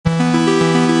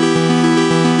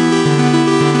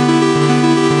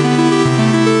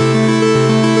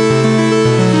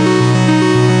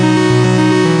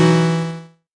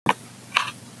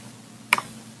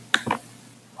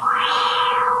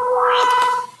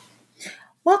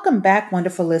Welcome back,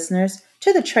 wonderful listeners,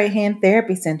 to the Trahan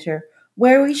Therapy Center,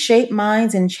 where we shape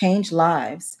minds and change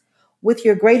lives. With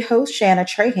your great host, Shanna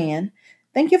Trahan,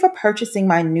 thank you for purchasing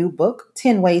my new book,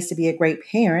 10 Ways to Be a Great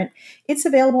Parent. It's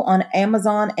available on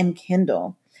Amazon and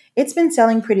Kindle. It's been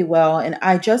selling pretty well, and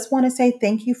I just want to say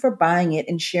thank you for buying it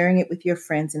and sharing it with your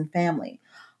friends and family.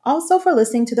 Also, for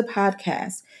listening to the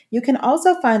podcast. You can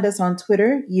also find us on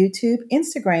Twitter, YouTube,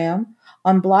 Instagram,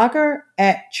 on Blogger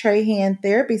at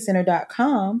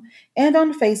TrahanTherapyCenter.com, and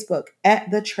on Facebook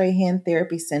at the Trahan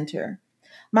Therapy Center.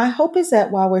 My hope is that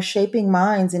while we're shaping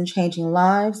minds and changing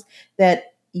lives,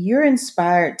 that you're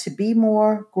inspired to be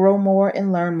more, grow more,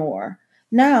 and learn more.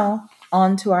 Now,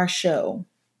 on to our show.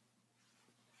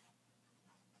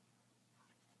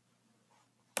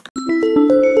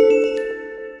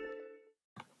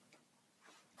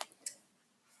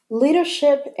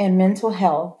 Leadership and mental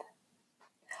health.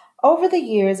 Over the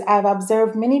years, I've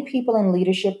observed many people in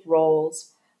leadership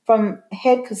roles, from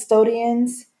head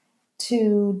custodians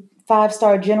to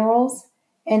five-star generals,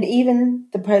 and even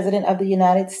the President of the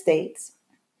United States.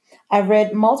 I've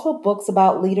read multiple books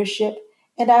about leadership,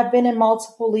 and I've been in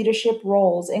multiple leadership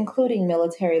roles, including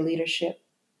military leadership.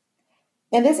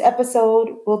 In this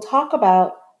episode, we'll talk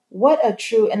about what a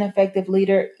true and effective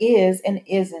leader is and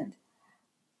isn't.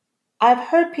 I've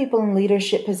heard people in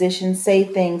leadership positions say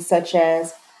things such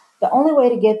as, the only way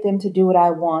to get them to do what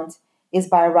I want is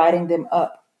by writing them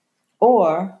up.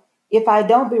 Or, if I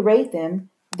don't berate them,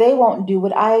 they won't do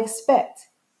what I expect.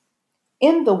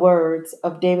 In the words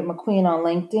of David McQueen on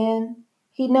LinkedIn,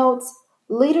 he notes,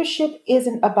 leadership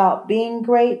isn't about being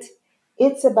great,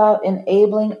 it's about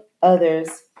enabling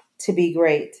others to be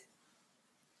great.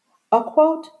 A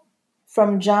quote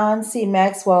from John C.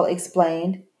 Maxwell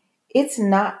explained, it's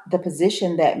not the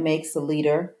position that makes the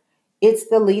leader, it's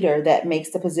the leader that makes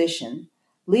the position.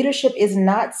 Leadership is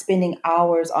not spending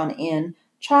hours on end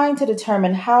trying to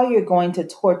determine how you're going to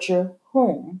torture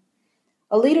whom.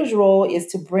 A leader's role is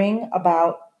to bring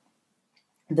about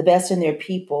the best in their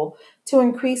people to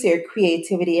increase their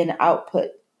creativity and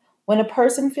output. When a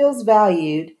person feels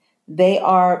valued, they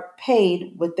are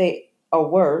paid what they are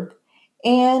worth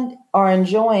and are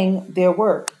enjoying their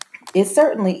work. It's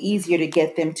certainly easier to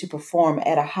get them to perform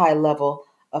at a high level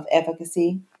of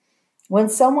efficacy. When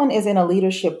someone is in a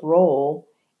leadership role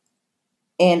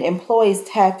and employs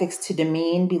tactics to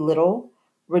demean, belittle,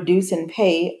 reduce in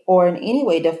pay, or in any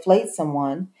way deflate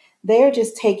someone, they are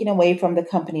just taking away from the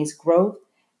company's growth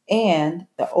and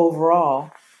the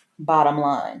overall bottom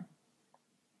line.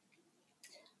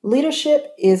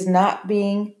 Leadership is not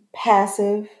being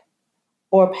passive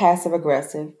or passive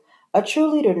aggressive. A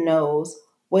true leader knows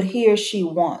what he or she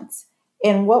wants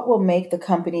and what will make the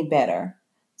company better.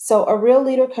 So, a real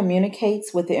leader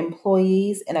communicates with the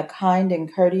employees in a kind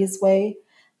and courteous way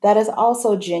that is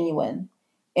also genuine.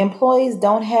 Employees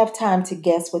don't have time to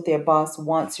guess what their boss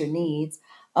wants or needs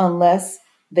unless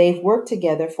they've worked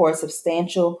together for a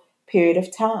substantial period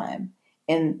of time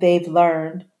and they've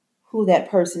learned who that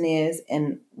person is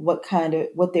and what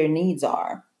their needs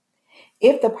are.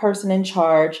 If the person in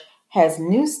charge has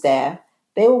new staff,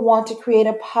 they will want to create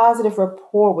a positive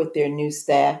rapport with their new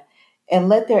staff and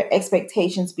let their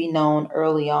expectations be known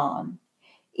early on.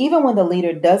 Even when the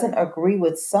leader doesn't agree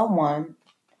with someone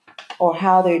or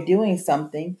how they're doing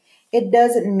something, it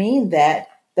doesn't mean that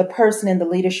the person in the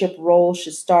leadership role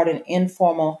should start an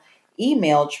informal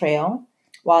email trail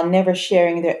while never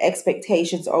sharing their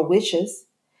expectations or wishes.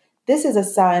 This is a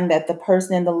sign that the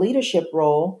person in the leadership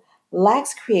role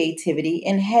lacks creativity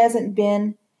and hasn't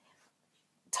been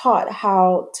taught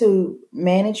how to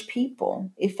manage people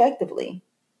effectively.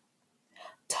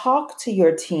 Talk to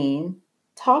your team,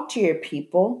 talk to your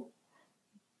people,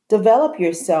 develop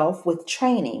yourself with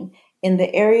training in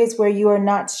the areas where you are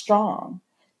not strong.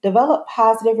 Develop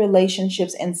positive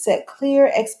relationships and set clear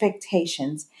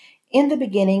expectations in the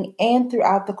beginning and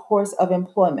throughout the course of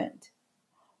employment.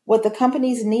 What the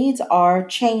company's needs are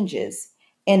changes,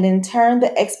 and in turn,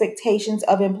 the expectations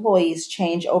of employees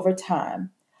change over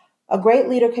time. A great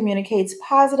leader communicates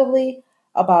positively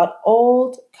about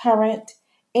old, current,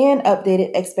 and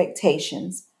updated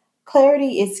expectations.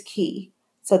 Clarity is key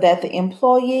so that the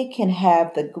employee can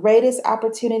have the greatest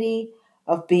opportunity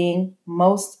of being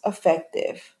most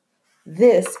effective.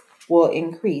 This will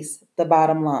increase the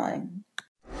bottom line.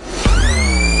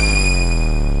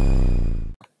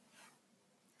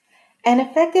 An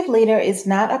effective leader is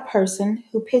not a person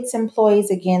who pits employees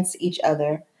against each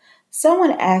other.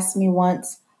 Someone asked me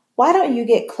once, why don't you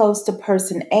get close to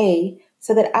person A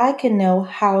so that I can know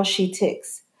how she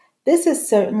ticks? This is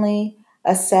certainly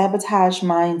a sabotage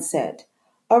mindset.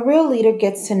 A real leader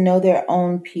gets to know their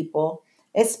own people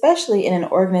especially in an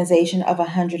organization of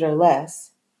 100 or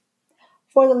less.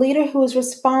 For the leader who is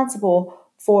responsible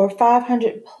for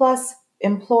 500 plus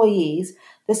employees,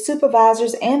 the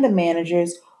supervisors and the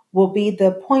managers will be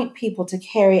the point people to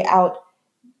carry out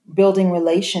building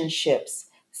relationships,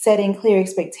 setting clear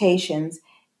expectations,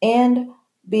 and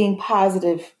being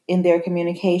positive in their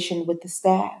communication with the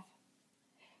staff.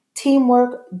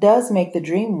 Teamwork does make the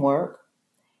dream work.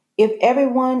 If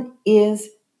everyone is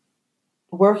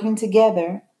working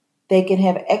together, they can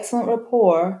have excellent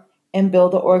rapport and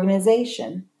build the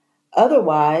organization.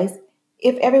 Otherwise,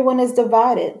 if everyone is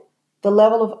divided, the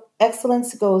level of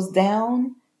excellence goes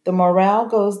down, the morale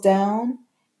goes down,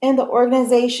 and the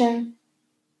organization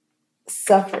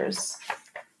suffers.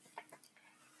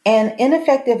 An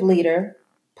ineffective leader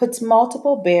puts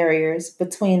multiple barriers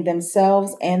between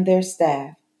themselves and their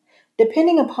staff.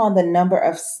 Depending upon the number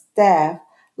of staff,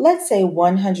 let's say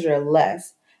 100 or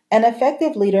less, an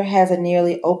effective leader has a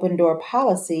nearly open door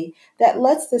policy that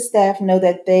lets the staff know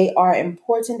that they are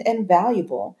important and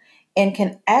valuable and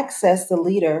can access the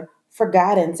leader for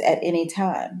guidance at any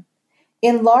time.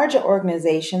 In larger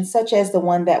organizations, such as the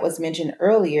one that was mentioned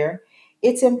earlier,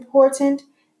 it's important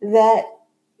that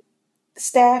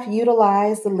staff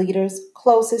utilize the leaders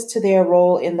closest to their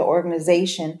role in the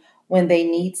organization when they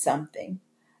need something.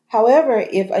 However,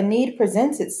 if a need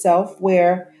presents itself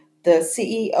where the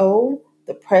CEO,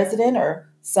 the president, or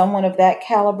someone of that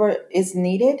caliber is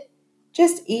needed,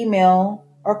 just email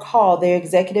or call their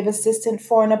executive assistant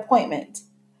for an appointment.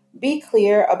 Be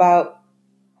clear about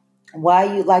why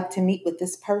you'd like to meet with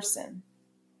this person.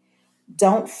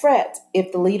 Don't fret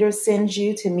if the leader sends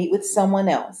you to meet with someone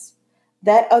else.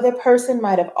 That other person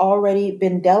might have already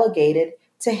been delegated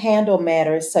to handle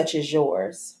matters such as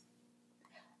yours.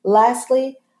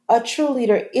 Lastly, a true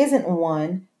leader isn't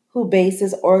one who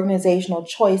bases organizational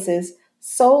choices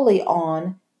solely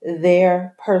on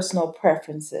their personal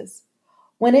preferences.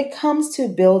 When it comes to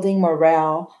building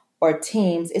morale or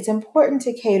teams, it's important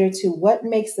to cater to what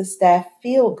makes the staff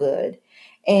feel good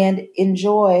and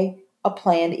enjoy a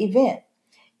planned event.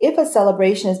 If a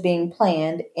celebration is being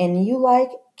planned and you like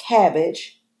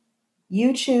cabbage,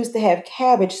 you choose to have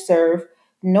cabbage served,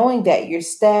 knowing that your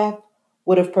staff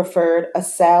would have preferred a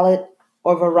salad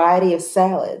or variety of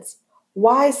salads.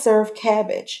 Why serve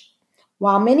cabbage?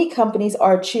 While many companies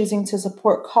are choosing to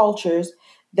support cultures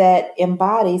that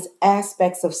embodies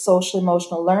aspects of social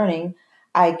emotional learning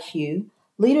IQ,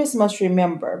 leaders must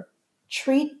remember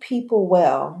treat people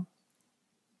well,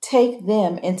 take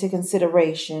them into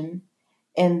consideration,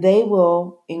 and they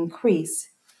will increase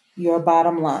your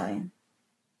bottom line.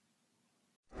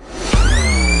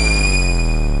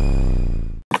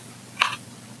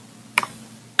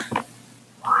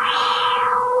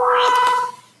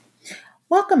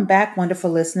 Welcome back, wonderful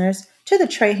listeners, to the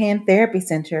Trahan Therapy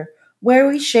Center, where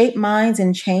we shape minds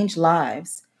and change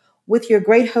lives. With your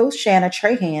great host, Shanna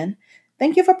Trahan,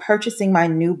 thank you for purchasing my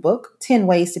new book, 10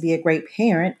 Ways to Be a Great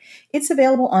Parent. It's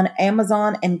available on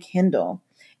Amazon and Kindle.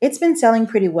 It's been selling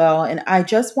pretty well, and I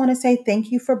just want to say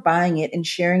thank you for buying it and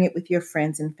sharing it with your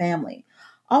friends and family.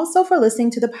 Also, for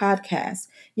listening to the podcast.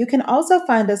 You can also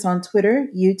find us on Twitter,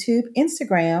 YouTube,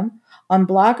 Instagram, on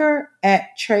Blogger at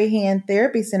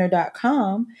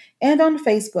TrahanTherapyCenter.com, and on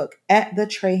Facebook at the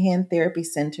Trahan Therapy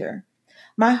Center.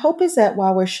 My hope is that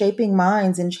while we're shaping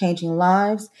minds and changing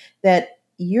lives, that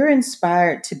you're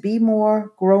inspired to be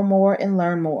more, grow more, and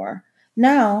learn more.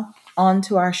 Now, on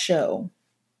to our show.